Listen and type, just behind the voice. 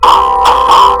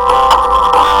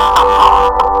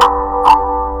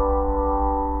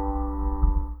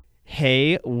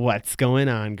What's going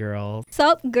on, girls?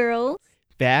 Sup, girls?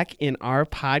 Back in our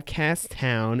podcast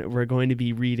town, we're going to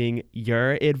be reading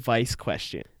your advice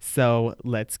question. So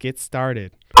let's get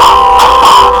started.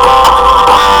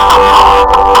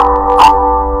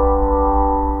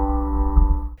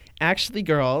 Actually,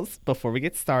 girls, before we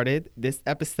get started, this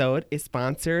episode is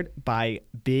sponsored by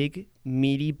Big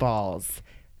Meaty Balls.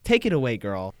 Take it away,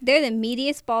 girl. They're the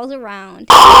meatiest balls around.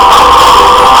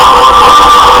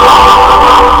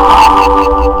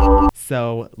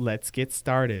 So let's get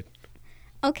started.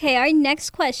 Okay, our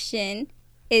next question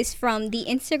is from the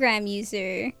Instagram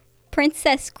user,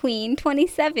 Princess Queen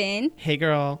 27. Hey,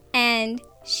 girl. And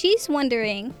she's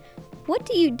wondering, what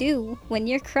do you do when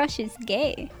your crush is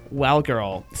gay? Well,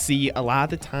 girl, see, a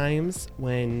lot of the times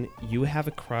when you have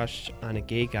a crush on a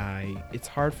gay guy, it's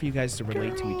hard for you guys to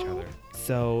relate to each other.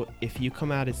 So if you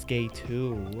come out as gay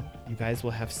too, you guys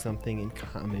will have something in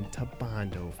common to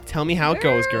bond over. Tell me how it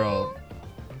goes, girl.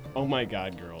 Oh my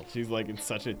God, girl. She's like in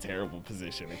such a terrible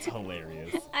position. It's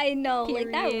hilarious. I know,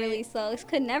 Period. that really sucks.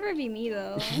 Could never be me,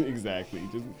 though. Exactly.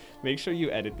 Just make sure you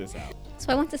edit this out.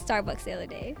 So I went to Starbucks the other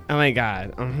day, Oh my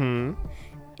God.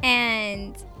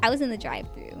 and I was in the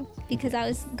drive-thru because I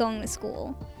was going to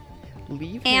school.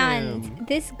 Leave And him.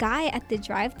 this guy at the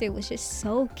drive-thru was just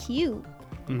so cute.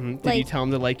 Did you like- tell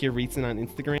him to like your recent on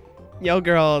Instagram? Yo,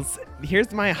 girls,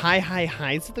 here's my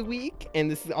highs of the week, and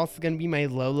this is also going to be my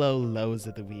lows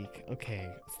of the week. Okay,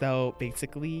 so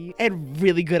basically, I had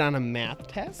really good on a math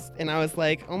test, and I was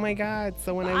like, oh my God,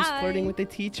 so when I was flirting Bye. with the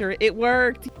teacher, it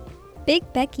worked. Big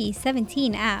Becky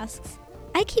 17 asks,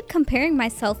 I keep comparing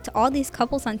myself to all these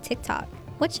couples on TikTok.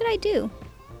 What should I do?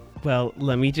 Well,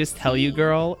 let me just tell you,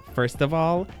 girl, first of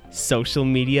all, social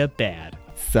media bad.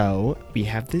 So we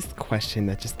have this question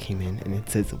that just came in, and it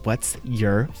says, what's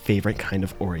your favorite kind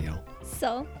of Oreo?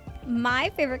 So, my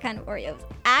favorite kind of Oreo is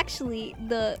actually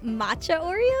the matcha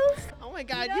Oreos. Oh my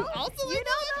God, You you know? also You like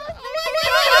know that? those?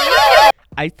 Oh my God.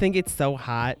 I think it's so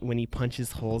hot when he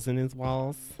punches holes in his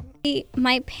walls.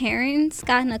 My parents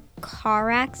got in a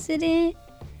car accident.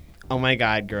 Oh my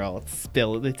God, girl,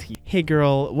 spill the tea. Hey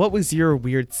girl, what was your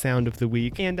weird sound of the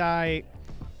week?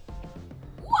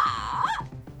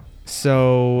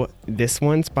 So this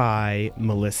one's by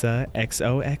Melissa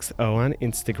XOXO on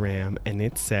Instagram, and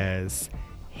it says,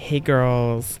 hey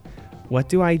girls, what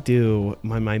do I do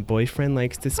when my boyfriend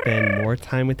likes to spend more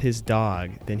time with his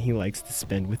dog than he likes to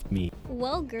spend with me?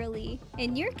 Well, girly,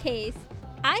 in your case,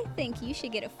 I think you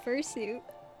should get a fursuit.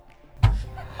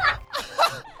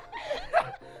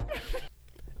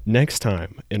 Next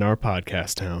time in our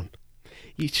podcast town.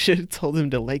 You should have told him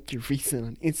to like your recent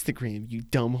on Instagram, you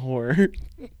dumb whore.